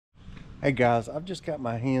Hey guys, I've just got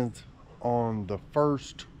my hands on the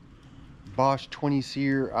first Bosch 20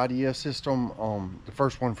 SEER IDS system, the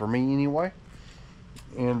first one for me anyway.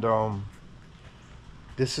 And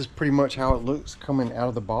this is pretty much how it looks coming out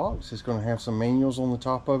of the box. It's going to have some manuals on the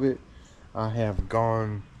top of it. I have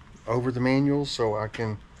gone over the manuals so I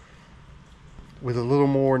can, with a little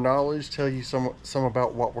more knowledge, tell you some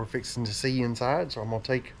about what we're fixing to see inside. So I'm going to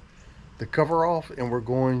take the cover off and we're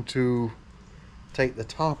going to take the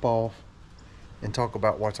top off and talk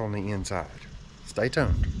about what's on the inside. Stay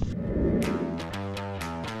tuned.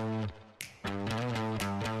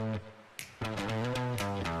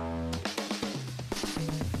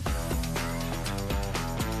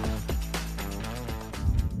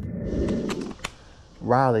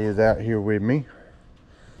 Riley is out here with me.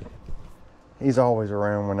 He's always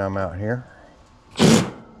around when I'm out here.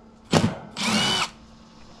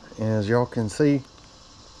 And as y'all can see,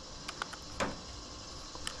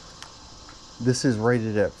 this is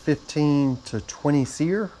rated at 15 to 20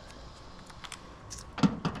 SEER.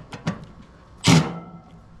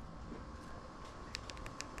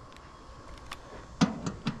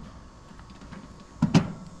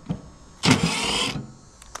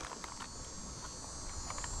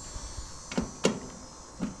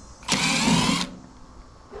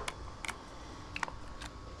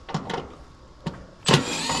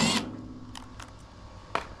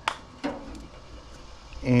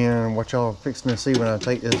 And what y'all are fixing to see when I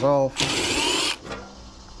take this off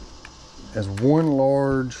is one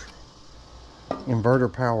large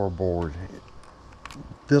inverter power board.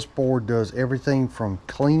 This board does everything from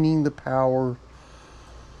cleaning the power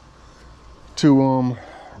to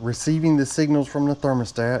receiving the signals from the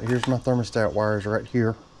thermostat. Here's my thermostat wires right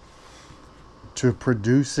here, to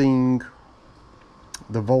producing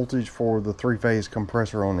the voltage for the three-phase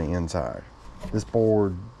compressor on the inside. This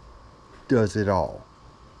board does it all.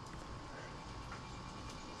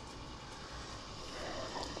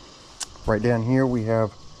 Right down here we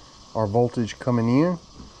have our voltage coming in,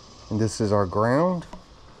 and this is our ground.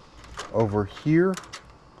 Over here,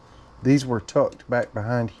 these were tucked back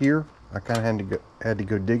behind here. I kind of had to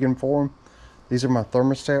go digging for them. These are my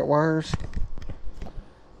thermostat wires,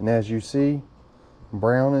 and as you see,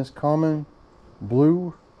 brown is common,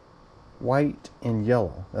 blue, white, and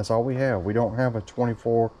yellow. That's all we have. We don't have a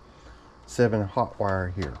 24/7 hot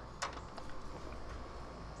wire here.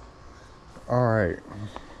 All right.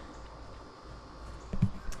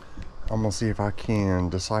 I'm gonna see if I can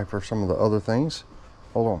decipher some of the other things.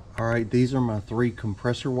 Hold on. All right, these are my 3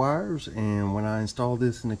 compressor wires, and when I install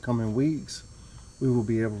this in the coming weeks, we will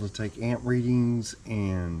be able to take amp readings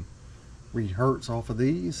and read hertz off of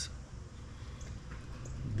these.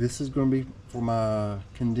 This is going to be for my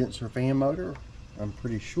condenser fan motor, I'm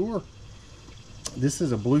pretty sure. This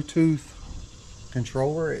is a Bluetooth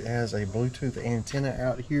controller. It has a Bluetooth antenna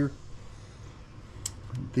out here.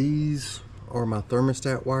 These are my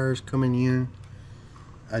thermostat wires coming in.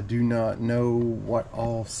 I do not know what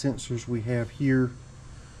all sensors we have here.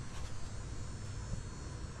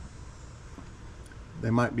 They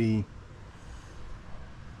might be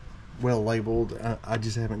well labeled. I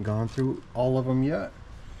just haven't gone through all of them yet.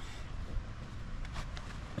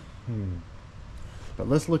 But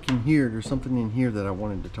let's look in here. There's something in here that I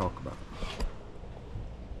wanted to talk about.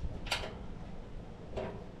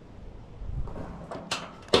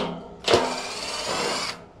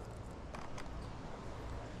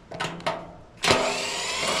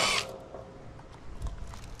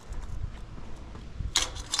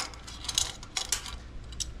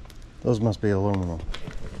 Those must be aluminum.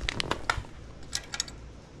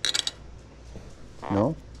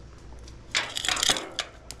 No?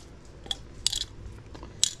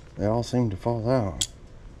 They all seem to fall out.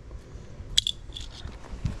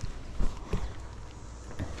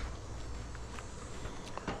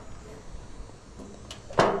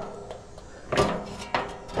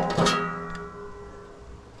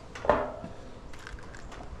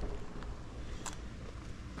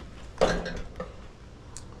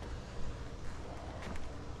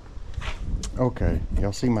 Okay,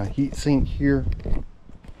 y'all see my heat sink here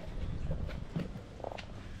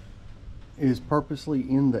is purposely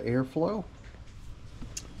in the airflow.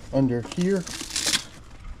 Under here,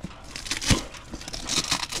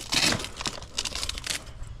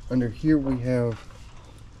 we have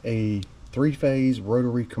a 3-phase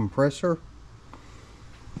rotary compressor.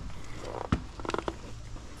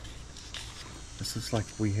 This is like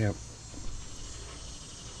we have,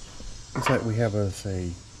 it's like we have a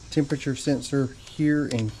temperature sensor here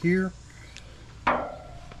and here.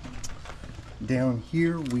 Down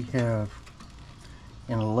here we have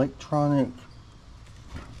an electronic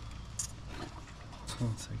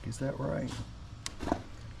One sec, is that right?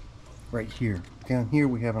 Right here. Down here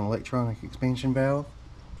we have an electronic expansion valve.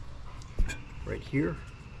 Right here.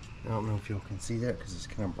 I don't know if y'all can see that because it's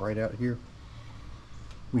kind of bright out here.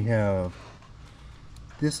 We have,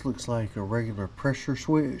 this looks like a regular pressure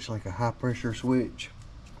switch, like a high pressure switch.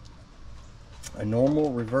 A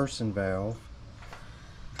normal reversing valve.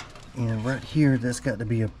 And right here, that's got to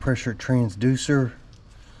be a pressure transducer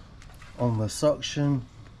on the suction.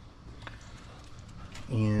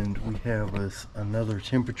 And we have another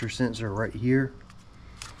temperature sensor right here.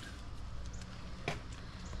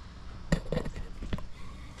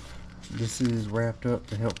 This is wrapped up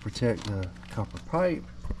to help protect the copper pipe.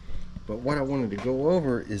 But what I wanted to go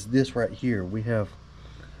over is this right here. We have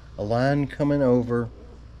a line coming over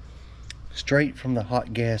straight from the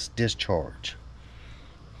hot gas discharge.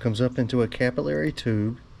 Comes up into a capillary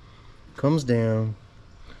tube, comes down,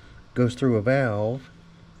 goes through a valve.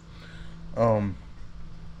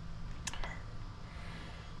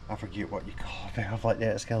 I forget what you call a valve like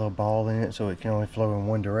that. It's got a little ball in it so it can only flow in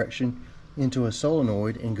one direction, into a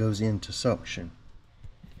solenoid, and goes into suction.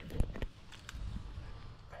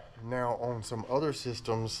 Now on some other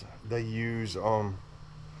systems they use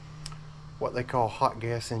what they call hot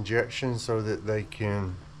gas injection so that they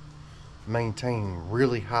can maintain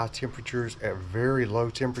really high temperatures at very low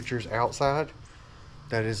temperatures outside.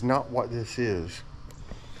 That is not what this is.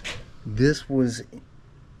 This was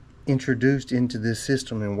introduced into this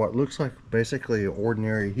system in what looks like basically an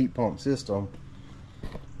ordinary heat pump system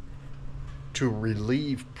to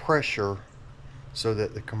relieve pressure so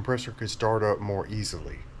that the compressor could start up more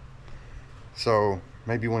easily. So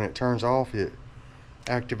maybe when it turns off it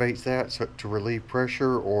activates that to relieve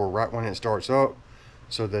pressure, or right when it starts up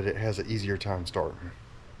so that it has an easier time starting.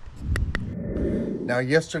 Now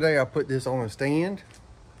yesterday I put this on a stand,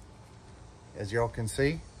 as y'all can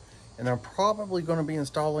see, and I'm probably going to be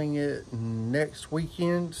installing it next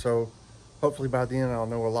weekend, so hopefully by then I'll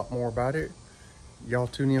know a lot more about it. Y'all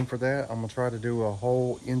tune in for that. I'm going to try to do a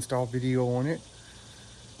whole install video on it.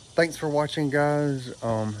 Thanks for watching, guys,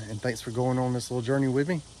 and thanks for going on this little journey with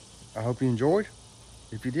me. I hope you enjoyed.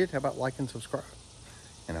 If you did, how about like and subscribe,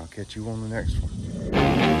 and I'll catch you on the next one.